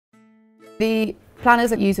The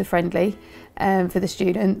planners are user-friendly for the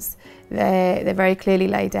students. They're very clearly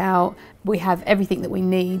laid out. We have everything that we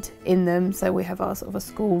need in them, so we have our sort of a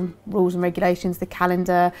school rules and regulations, the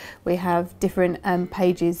calendar, we have different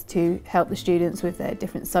pages to help the students with their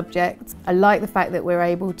different subjects. I like the fact that we're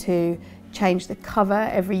able to change the cover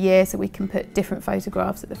every year, so we can put different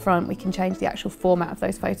photographs at the front. We can change the actual format of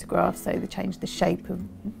those photographs, so they change the shape of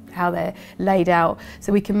how they're laid out,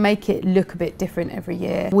 so we can make it look a bit different every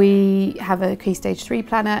year. We have a Key Stage 3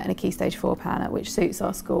 planner and a Key Stage 4 planner, which suits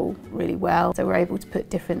our school really well, so we're able to put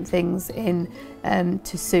different things in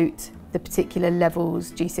to suit the particular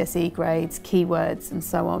levels, GCSE grades, keywords and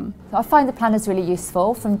so on. I find the planners really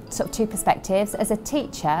useful from sort of two perspectives. As a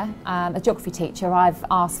teacher, a geography teacher, I've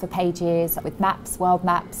asked for pages with maps, world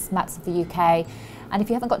maps, maps of the UK, and if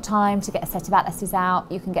you haven't got time to get a set of atlases out,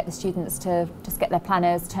 you can get the students to just get their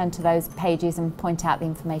planners, turn to those pages and point out the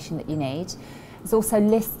information that you need. There's also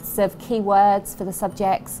lists of keywords for the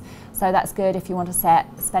subjects, so that's good if you want to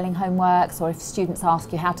set spelling homeworks, or if students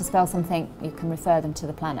ask you how to spell something, you can refer them to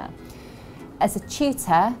the planner. As a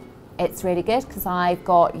tutor, it's really good because I've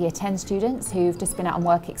got Year 10 students who've just been out on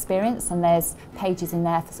work experience, and there's pages in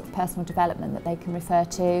there for sort of personal development that they can refer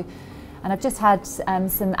to. And I've just had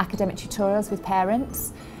some academic tutorials with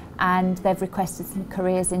parents, and they've requested some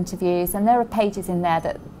careers interviews, and there are pages in there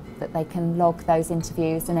that they can log those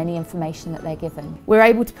interviews and any information that they're given. We're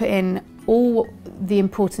able to put in all the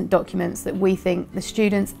important documents that we think the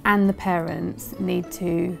students and the parents need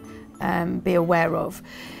to be aware of.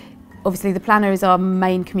 Obviously the planner is our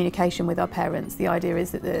main communication with our parents. The idea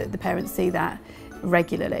is that the parents see that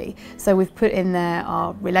regularly. So we've put in there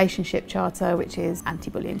our relationship charter, which is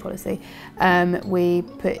anti-bullying policy. We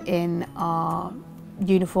put in our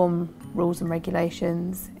uniform rules and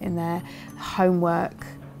regulations in there, homework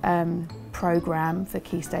programme for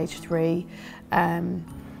Key Stage 3.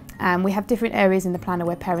 And we have different areas in the planner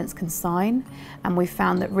where parents can sign, and we've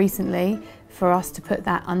found that recently for us to put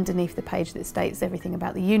that underneath the page that states everything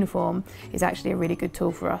about the uniform is actually a really good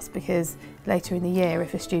tool for us, because later in the year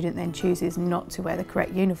if a student then chooses not to wear the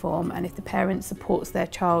correct uniform, and if the parent supports their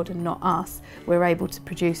child and not us, we're able to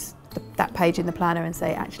produce that page in the planner and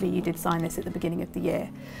say, actually you did sign this at the beginning of the year.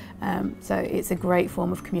 So it's a great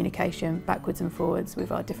form of communication backwards and forwards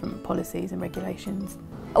with our different policies and regulations.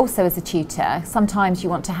 Also as a tutor, sometimes you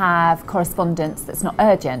want to have correspondence that's not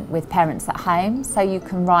urgent with parents at home, so you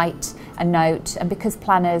can write a note, and because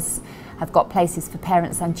planners have got places for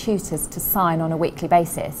parents and tutors to sign on a weekly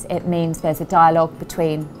basis, it means there's a dialogue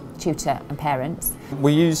between tutor and parents.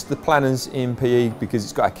 We use the planners in PE because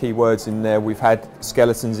it's got our keywords in there. We've had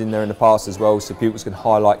skeletons in there in the past as well, so pupils can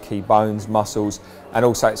highlight key bones, muscles, and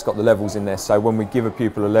also it's got the levels in there, so when we give a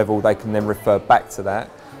pupil a level they can then refer back to that,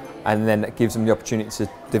 and then it gives them the opportunity to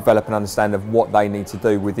develop an understanding of what they need to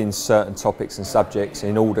do within certain topics and subjects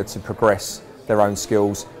in order to progress their own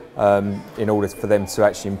skills, in order for them to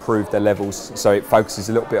actually improve their levels. So it focuses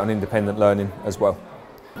a little bit on independent learning as well.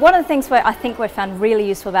 One of the things I think we've found really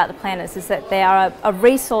useful about the planners is that they are a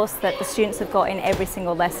resource that the students have got in every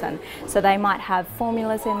single lesson. So they might have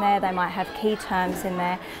formulas in there, they might have key terms in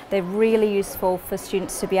there. They're really useful for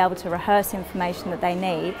students to be able to rehearse information that they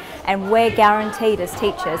need, and we're guaranteed as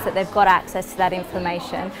teachers that they've got access to that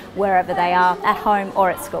information wherever they are, at home or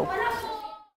at school.